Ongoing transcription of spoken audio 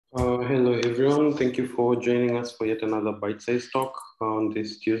Hello, everyone. Thank you for joining us for yet another bite-sized talk on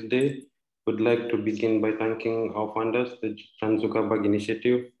this Tuesday. Would like to begin by thanking our founders, the Chan Zuckerberg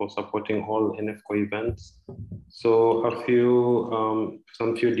Initiative, for supporting all NFCO events. So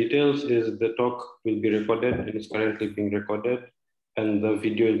some few details is the talk will be recorded and is currently being recorded, and the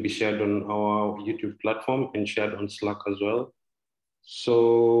video will be shared on our YouTube platform and shared on Slack as well.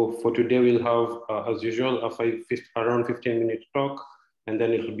 So for today, we'll have, as usual, around 15-minute talk, and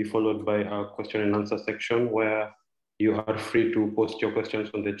then it will be followed by a question and answer section where you are free to post your questions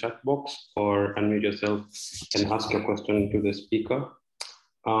on the chat box or unmute yourself and ask your question to the speaker.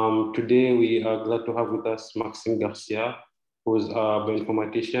 Today, we are glad to have with us Maxime Garcia, who's a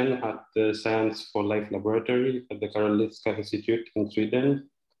bioinformatician at the Science for Life Laboratory at the Karolinska Institute in Sweden.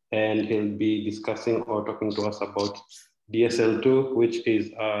 And he'll be discussing or talking to us about DSL2, which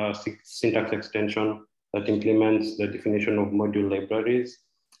is a syntax extension that implements the definition of module libraries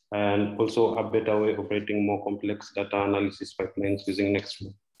and also a better way of writing more complex data analysis pipelines using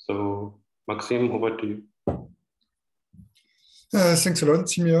Nextflow. So Maxime, over to you. Thanks a lot,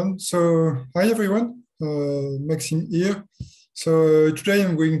 Simeon. So hi everyone, Maxime here. So today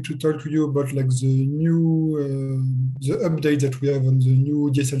I'm going to talk to you about like the update that we have on the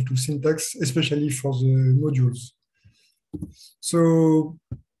new DSL2 syntax, especially for the modules. So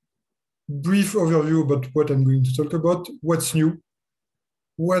brief overview about what I'm going to talk about, what's new,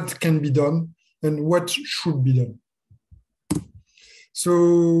 what can be done, and what should be done.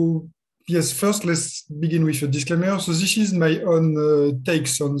 So yes, first let's begin with a disclaimer. So this is my own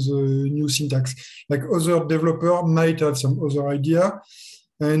takes on the new syntax. Like other developer might have some other idea.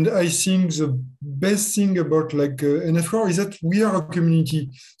 And I think the best thing about like NFCO is that we are a community.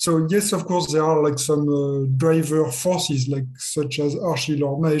 So yes, of course, there are like some driver forces, like such as Archil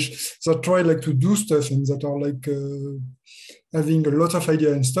or Mesh, that try like to do stuff and that are like having a lot of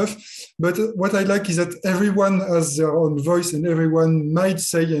idea and stuff. But what I like is that everyone has their own voice and everyone might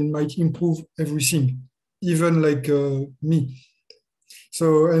say and might improve everything, even like me.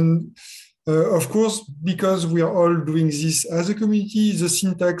 So, and of course, because we are all doing this as a community, the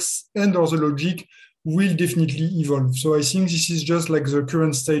syntax and or the logic will definitely evolve. So I think this is just like the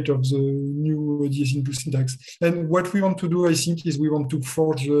current state of the new DSL2 syntax. And what we want to do, I think, is we want to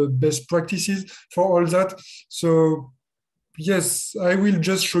forge the best practices for all that. So yes, I will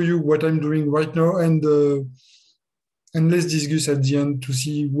just show you what I'm doing right now and let's discuss at the end to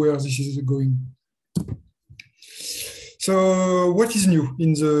see where this is going. So what is new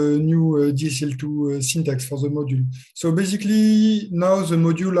in the new DSL2 syntax for the module? So basically now the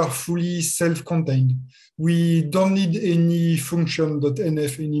modules are fully self-contained. We don't need any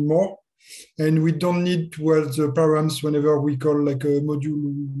function.nf anymore. And we don't need to have the params whenever we call like a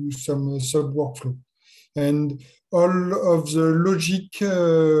module with some sub-workflow. And all of the logic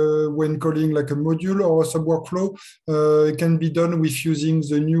when calling like a module or a sub-workflow can be done with using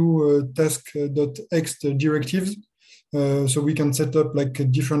the new task.x directives. So we can set up like a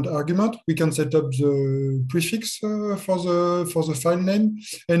different argument. We can set up the prefix for the file name,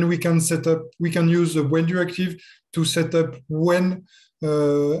 and we can use the when directive to set up when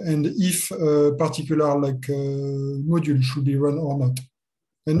and if a particular like module should be run or not.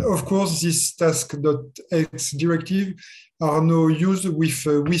 And of course, this task.x directive are now used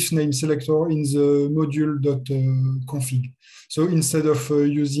with name selector in the module.config. So instead of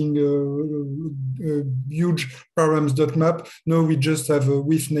using huge params.map, now we just have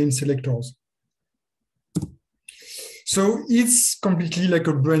with name selectors. So it's completely like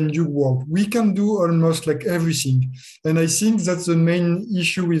a brand new world. We can do almost like everything. And I think that's the main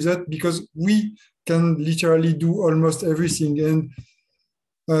issue with that, because we can literally do almost everything. And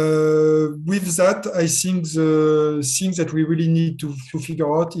with that, I think the thing that we really need to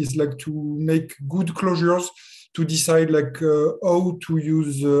figure out is like to make good closures to decide like how to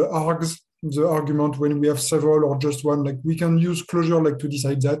use args, the argument when we have several or just one. Like we can use closure like to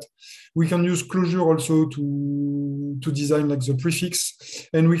decide that. We can use closure also to design like the prefix,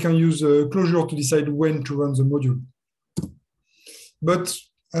 and we can use closure to decide when to run the module. But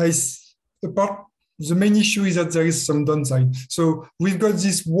the main issue is that there is some downside. So we've got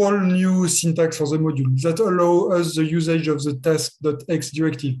this whole new syntax for the module that allow us the usage of the task.x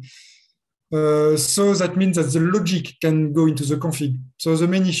directive. So that means that the logic can go into the config. So the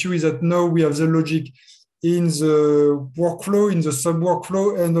main issue is that now we have the logic in the workflow, in the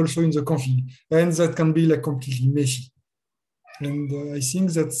sub-workflow, and also in the config. And that can be like completely messy. And I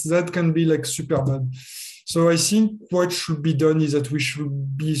think that can be like super bad. So I think what should be done is that we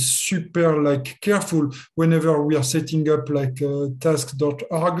should be super like careful whenever we are setting up like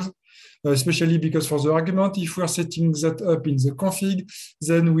task.args especially because for the argument, if we're setting that up in the config,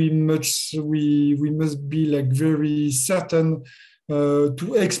 then we must be like very certain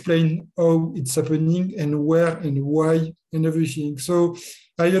to explain how it's happening and where and why and everything. So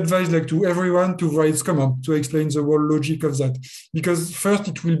I advise like to everyone to write command to explain the whole logic of that, because first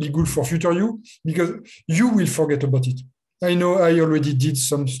it will be good for future you, because you will forget about it. I know I already did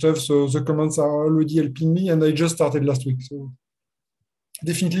some stuff, so the commands are already helping me, and I just started last week. So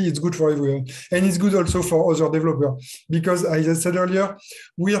definitely it's good for everyone. And it's good also for other developers, because as I said earlier,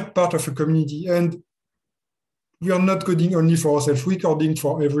 we are part of a community, and we are not coding only for ourselves, we're coding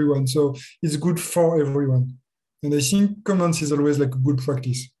for everyone. So it's good for everyone. And I think commands is always like a good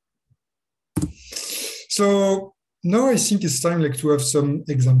practice. So now I think it's time like to have some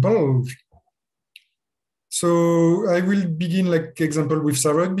examples. So I will begin like example with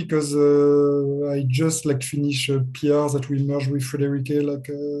Sarah, because I just like finished a PR that we merged with Frederica like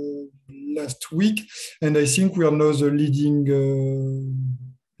last week, and I think we are now the leading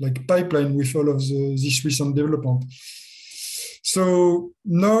like pipeline with all of this recent development. So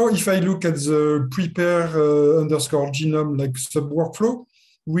now if I look at the prepare underscore genome like sub workflow,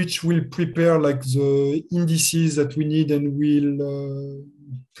 which will prepare like the indices that we need, and will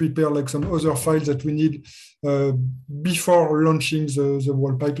prepare like some other files that we need before launching the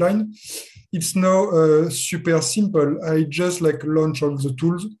whole pipeline. It's now super simple. I just like launch all the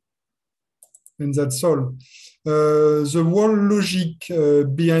tools, and that's all. The whole logic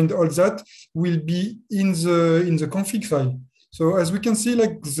behind all that will be in the config file. So as we can see,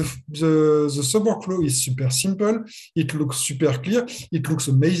 like the sub workflow is super simple. It looks super clear. It looks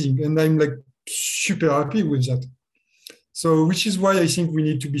amazing, and I'm like super happy with that. So which is why I think we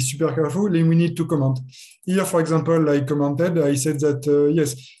need to be super careful, and we need to comment. Here, for example, I commented, I said that,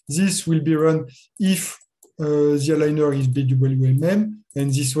 yes, this will be run if the aligner is BWMM, and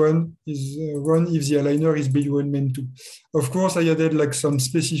this one is run if the aligner is BWMM2. Of course, I added like some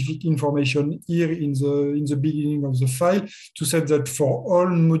specific information here in the beginning of the file to say that for all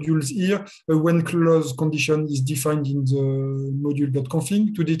modules here, a when clause condition is defined in the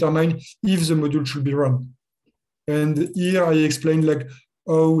module.config to determine if the module should be run. And here I explained like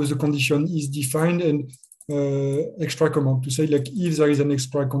how the condition is defined, and extra command to say like if there is an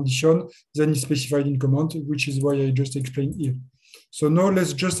extra condition, then it's specified in command, which is why I just explained here. So now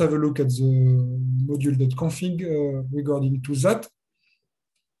let's just have a look at the module.config regarding to that.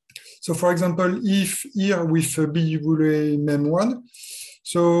 So for example, if here with BWMM1,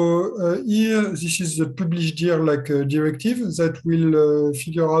 so here this is the published here like directive that will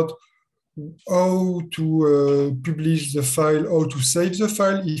figure out how to publish the file, how to save the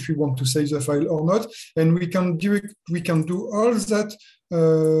file, if we want to save the file or not, and we can do all that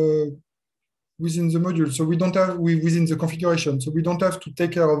within the module. So we don't have within the configuration. So we don't have to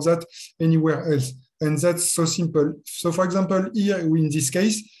take care of that anywhere else, and that's so simple. So for example, here in this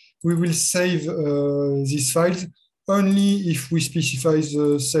case, we will save these files only if we specify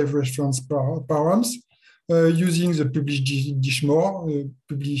the save reference params using the publish dishmore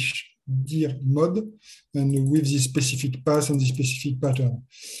publish dir mod, and with this specific path and this specific pattern.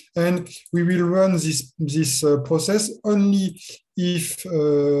 And we will run this process only if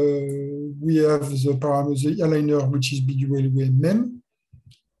we have the parameter, the aligner, which is BWMM,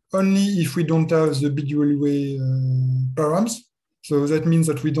 only if we don't have the BWA params. So that means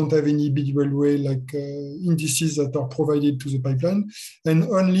that we don't have any BWA like indices that are provided to the pipeline, and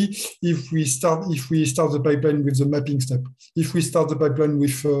only if we start the pipeline with the mapping step. If we start the pipeline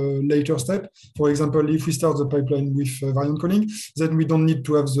with a later step, for example, if we start the pipeline with variant calling, then we don't need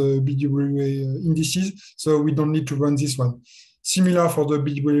to have the BWA indices, so we don't need to run this one. Similar for the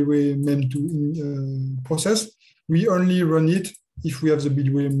BWA mem2 process, we only run it if we have the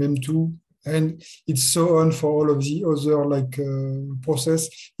BWA mem2, and it's so on for all of the other like process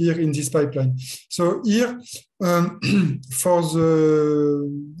here in this pipeline. So here for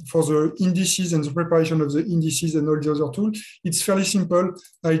the indices and the preparation of the indices and all the other tools, it's fairly simple.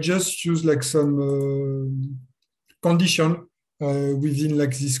 I just use like some condition within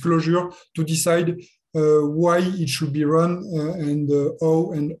like this closure to decide why it should be run and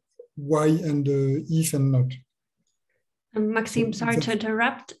how and why and if and not. Maxime, sorry to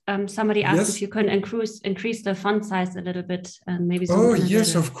interrupt. Somebody asked if you can increase the font size a little bit and maybe. Oh,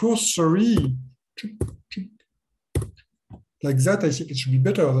 yes, of course. Sorry. Like that, I think it should be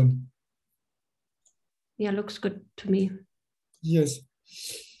better then. Yeah, looks good to me. Yes.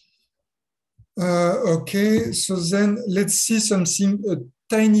 Okay, so then let's see something a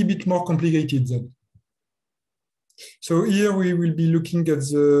tiny bit more complicated then. So here we will be looking at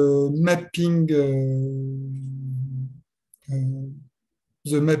the mapping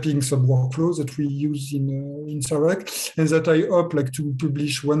the mapping sub-workflow that we use in Sarek, and that I hope like to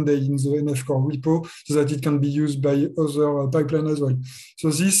publish one day in the NF Core repo so that it can be used by other pipeline as well. So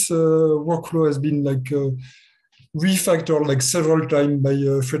this workflow has been like refactored like several times by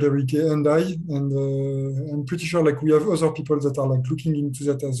Frederic and I, and I'm pretty sure like we have other people that are like looking into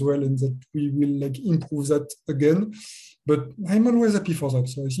that as well, and that we will like improve that again. But I'm always happy for that,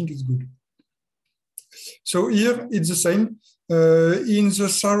 so I think it's good. So here it's the same. In the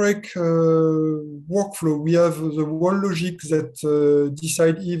Sarek workflow, we have the wall logic that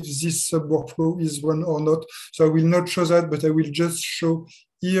decide if this sub-workflow is one or not. So I will not show that, but I will just show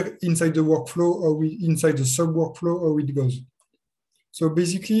here inside the workflow or inside the sub-workflow how it goes. So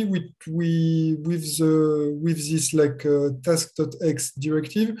basically, with this like task.x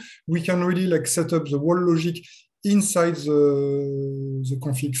directive, we can really like set up the wall logic inside the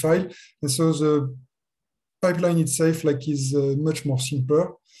config file, and so the pipeline itself like is much more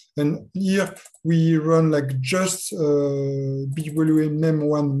simpler. And here we run like just BWA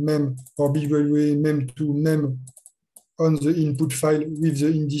mem1 mem or BWA mem2 mem on the input file with the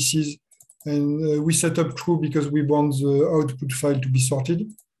indices, and we set up true because we want the output file to be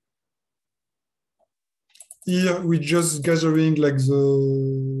sorted. Here we just gathering like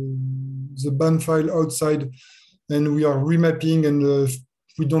the BAN file outside, and we are remapping, and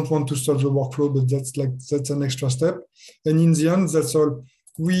we don't want to start the workflow, but that's an extra step. And in the end, that's all.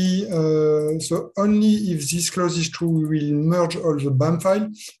 So only if this clause is true, we will merge all the BAM file,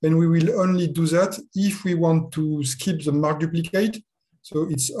 and we will only do that if we want to skip the mark duplicate. So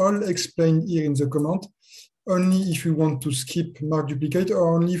it's all explained here in the command. Only if we want to skip mark duplicate,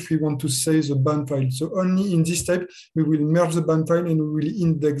 or only if we want to save the BAM file. So only in this step, we will merge the BAM file and we will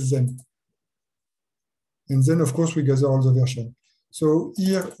index them. And then, of course, we gather all the version. So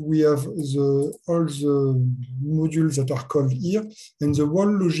here we have all the modules that are called here, and the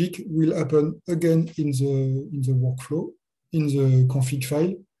wall logic will happen again in the workflow, in the config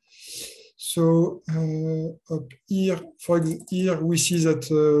file. So up here, here we see that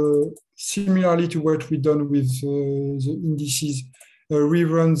similarly to what we've done with the indices, we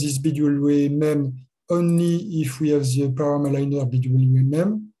run this BWA mem only if we have the param aligner BWA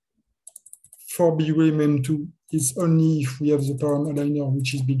mem. For BWA mem2, it's only if we have the param aligner,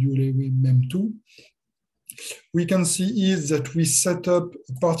 which is BWA mem2. We can see here that we set up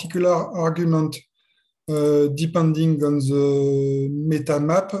a particular argument depending on the meta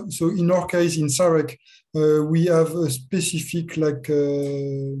map. So in our case, in Sarek, we have a specific like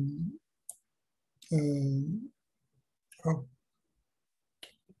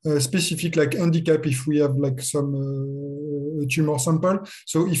specific like handicap if we have like some tumor sample.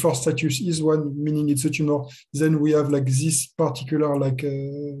 So if our status is 1, meaning it's a tumor, then we have like this particular like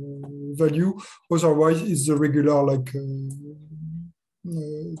value. Otherwise, it's the regular like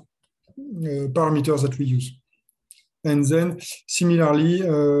parameters that we use. And then similarly,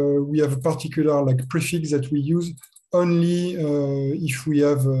 we have a particular like prefix that we use only if we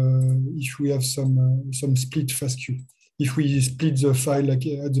have some split FASTQ, if we split the file like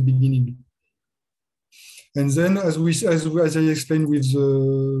at the beginning. And then as I explained with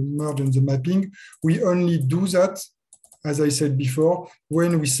the merge and the mapping, we only do that, as I said before,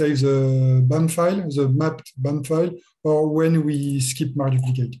 when we save the BAM file, the mapped BAM file, or when we skip mark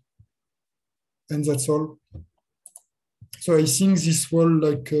duplicate. And that's all. So I think this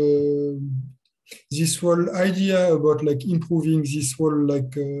whole idea about like improving this whole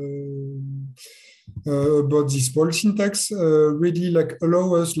like about this whole syntax really like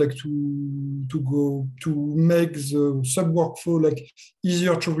allow us like to make the sub workflow like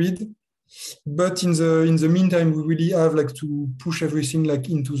easier to read. But in the meantime, we really have like to push everything like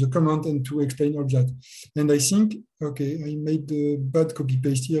into the command and to explain all that. And I think, okay, I made the bad copy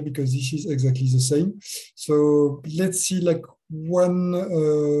paste here because this is exactly the same. So let's see like one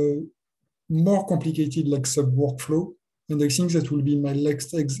more complicated like sub workflow. And I think that will be my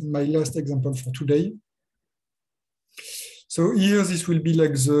last example for today. So here, this will be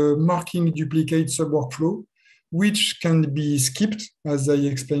like the marking duplicate sub workflow, which can be skipped, as I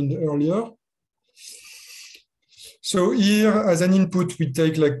explained earlier. So here, as an input, we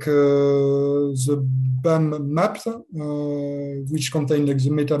take like the BAM map, which contain like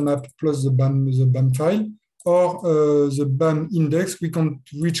the meta map plus the BAM file, or the BAM index,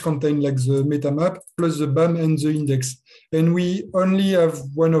 which contain like the meta map plus the BAM and the index. And we only have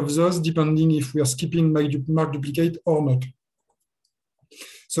one of those depending if we are skipping mark duplicate or not.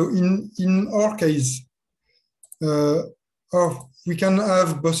 So in our case, or we can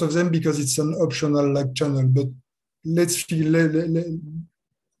have both of them because it's an optional like channel, but let's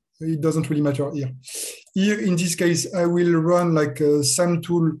it doesn't really matter here. Here, in this case, I will run like a SAM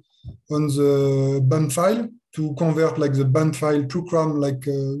tool on the BAM file to convert like the BAM file to CRAM, like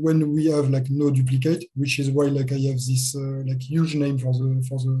when we have like no duplicate, which is why like I have this like huge name for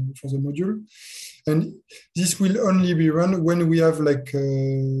the module. And this will only be run when we have like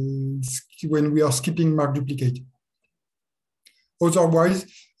when we are skipping mark duplicate. Otherwise,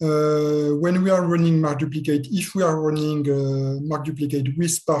 when we are running mark duplicate, if we are running mark duplicate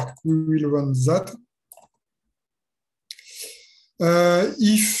with Spark, we will run that.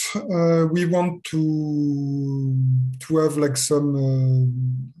 If we want to have like some,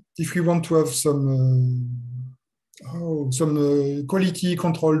 if we want to have some quality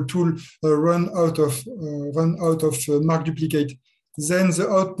control tool run out of mark duplicate, then the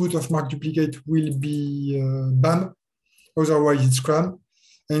output of mark duplicate will be BAM. Otherwise, it's CRAM.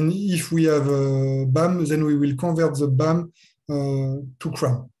 And if we have BAM, then we will convert the BAM to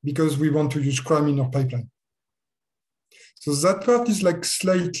CRAM because we want to use CRAM in our pipeline. So that part is like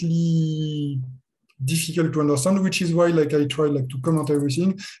slightly difficult to understand, which is why like I try like to comment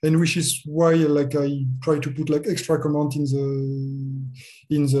everything, and which is why like I try to put like extra comment in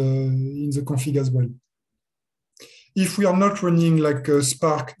the config as well. If we are not running like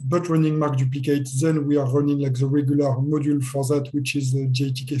Spark but running mark duplicate, then we are running like the regular module for that, which is the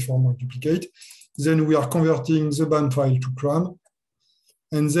JTK for mark duplicate. Then we are converting the BAM file to CRAM.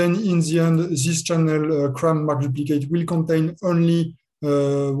 And then in the end, this channel CRAM mark duplicate will contain only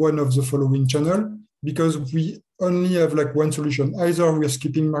one of the following channel, because we only have like one solution. Either we are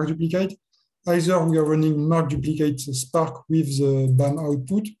skipping mark duplicate, either we are running mark duplicate Spark with the BAM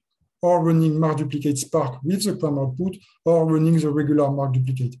output, or running mark duplicate Spark with the CRAM output, or running the regular mark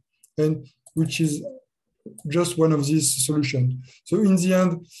duplicate, and which is just one of these solutions. So in the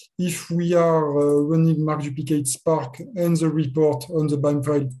end, if we are running mark duplicate Spark and the report on the BAM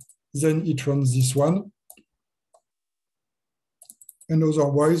file, then it runs this one. And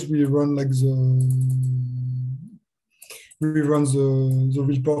otherwise, we run like the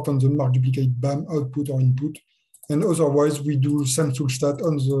report on the mark duplicate BAM output or input. And otherwise, we do SAM tool stat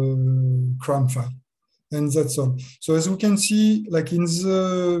on the CRAM file. And that's all. So as we can see, like in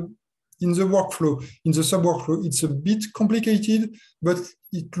the workflow, in the sub-workflow, it's a bit complicated, but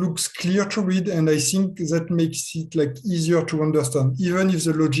it looks clear to read. And I think that makes it like easier to understand, even if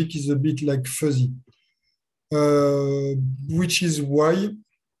the logic is a bit like fuzzy, which is why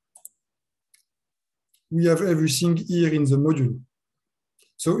we have everything here in the module.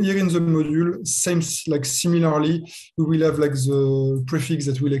 So here in the module, same like similarly, we will have like the prefix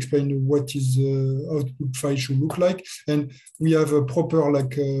that will explain what is the output file should look like, and we have a proper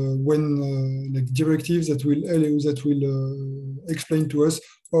like like directives that will explain to us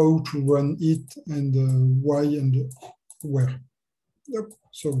how to run it and why and where. Yep,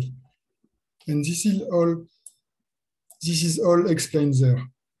 sorry. And this is all explained there.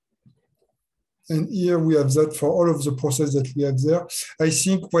 And here we have that for all of the process that we have there. I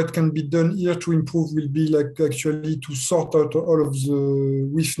think what can be done here to improve will be like actually to sort out all of the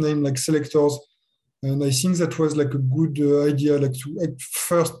with name like selectors. And I think that was like a good idea, like to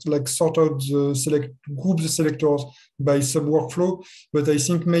first like sort out group the selectors by sub workflow. But I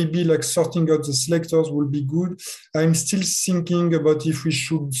think maybe like sorting out the selectors will be good. I'm still thinking about if we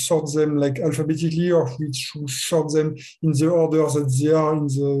should sort them like alphabetically or if we should sort them in the order that they are in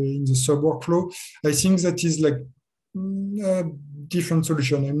the sub workflow. I think that is like a different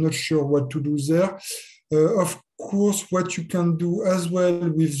solution. I'm not sure what to do there. Of course, what you can do as well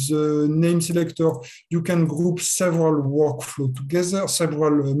with the name selector, you can group several workflow together,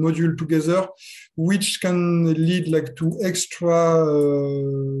 several modules together, which can lead like to extra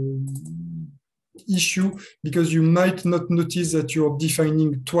issue, because you might not notice that you're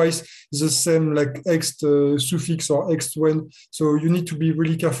defining twice the same like X suffix or X1. So you need to be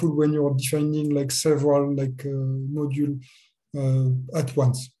really careful when you're defining like several like module at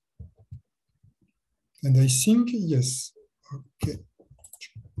once. And I think, yes, okay.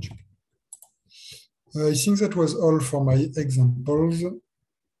 I think that was all for my examples.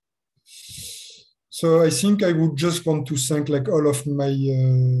 So I think I would just want to thank like all of my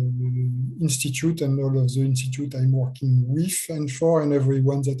institute and all of the institute I'm working with and for, and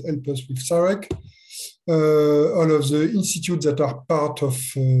everyone that helped us with SAREC. All of the institutes that are part of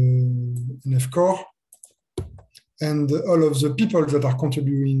NFCore, and all of the people that are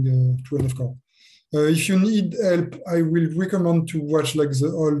contributing to NFCore. If you need help, I will recommend to watch like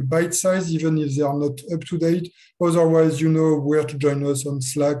the old bytesize, even if they are not up to date. Otherwise, you know where to join us on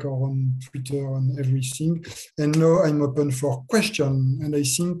Slack or on Twitter and everything. And now I'm open for question. And I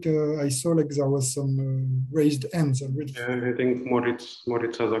think I saw like there was some raised hands already. I think Moritz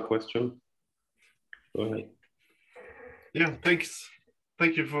has a question. Go ahead. Yeah, thanks.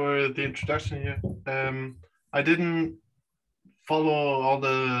 Thank you for the introduction here. I didn't follow all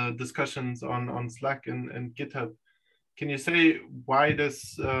the discussions on Slack and GitHub. Can you say why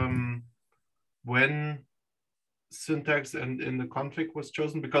this when syntax and in the config was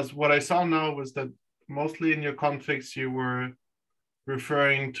chosen? Because what I saw now was that mostly in your configs you were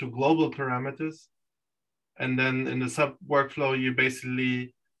referring to global parameters, and then in the sub workflow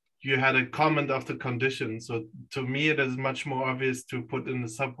you had a comment of the condition. So to me, it is much more obvious to put in the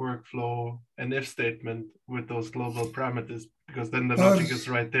sub workflow an if statement with those global parameters, because then the logic is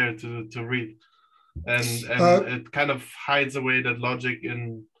right there to read. And it kind of hides away that logic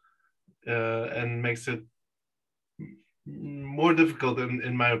and makes it more difficult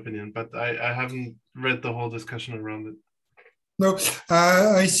in my opinion, but I haven't read the whole discussion around it. No,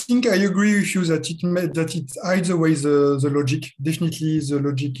 I think I agree with you that it hides away the logic. Definitely, the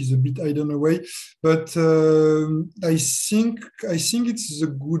logic is a bit hidden away, but I think it's a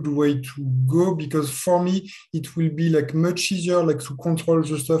good way to go, because for me it will be like much easier like to control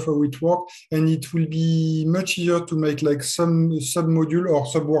the stuff how it works, and it will be much easier to make like some sub module or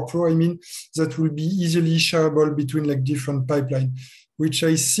sub workflow. I mean, that will be easily shareable between like different pipeline, which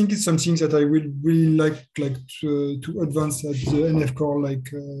I think is something that I will really like to advance at the NF core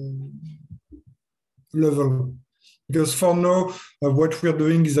level. Because for now, what we're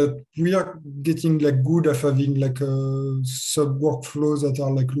doing is that we are getting like good at having like sub workflows that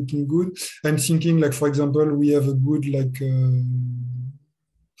are like looking good. I'm thinking like, for example, we have a good like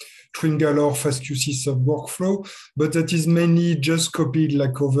Tringalore FastQC sub workflow, but that is mainly just copied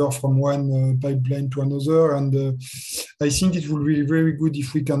like over from one pipeline to another. And I think it will be very good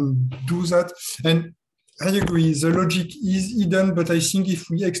if we can do that. And I agree, the logic is hidden, but I think if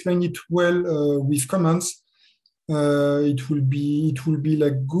we explain it well with commands, it will be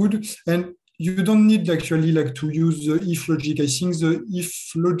like good. And you don't need actually like to use the if logic. I think the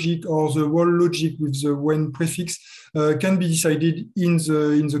if logic or the whole logic with the when prefix can be decided in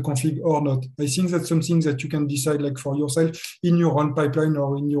the config or not. I think that's something that you can decide like for yourself in your own pipeline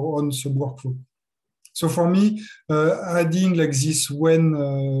or in your own sub workflow. So for me, adding like this when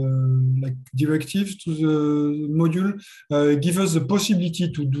like directive to the module gives us the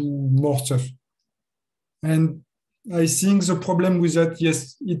possibility to do more stuff. And I think the problem with that,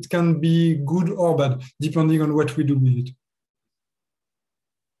 yes, it can be good or bad, depending on what we do with it.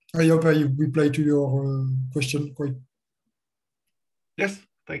 I hope I replied to your question quite. Yes,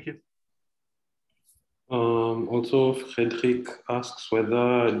 thank you. Also, Frederick asks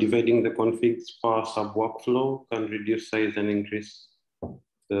whether dividing the configs per sub workflow can reduce size and increase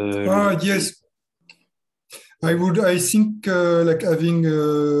the. Yes. I think like having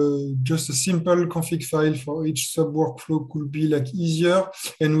just a simple config file for each sub workflow could be like easier,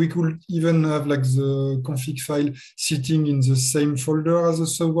 and we could even have like the config file sitting in the same folder as a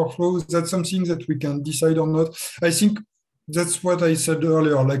sub workflow. That's something that we can decide or not. I think that's what I said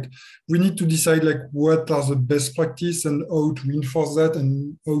earlier. Like we need to decide like what are the best practice and how to enforce that,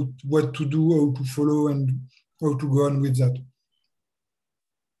 and what to do, how to follow, and how to go on with that.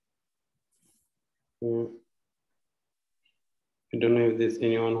 I don't know if there's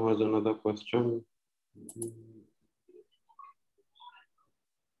anyone who has another question.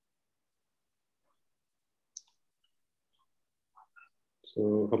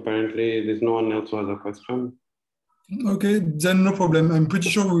 So apparently there's no one else who has a question. Okay, then no problem. I'm pretty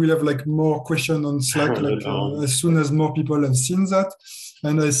sure we will have like more questions on Slack like as soon as more people have seen that,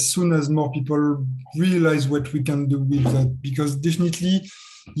 and as soon as more people realize what we can do with that. Because definitely,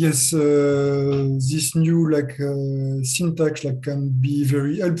 yes, this new like syntax like can be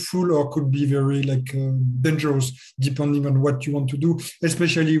very helpful or could be very like dangerous depending on what you want to do,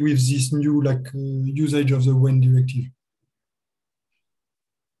 especially with this new like usage of the when directive.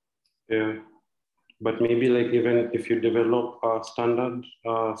 Yeah. But maybe like even if you develop a standard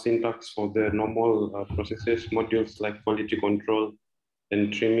syntax for the normal processes, modules like quality control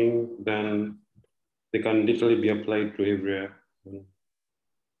and trimming, then they can literally be applied to everywhere.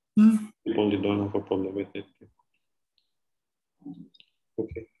 People don't have a problem with it.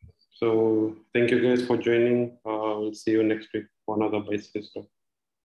 Okay, so thank you guys for joining. We'll see you next week for another bytesize talk.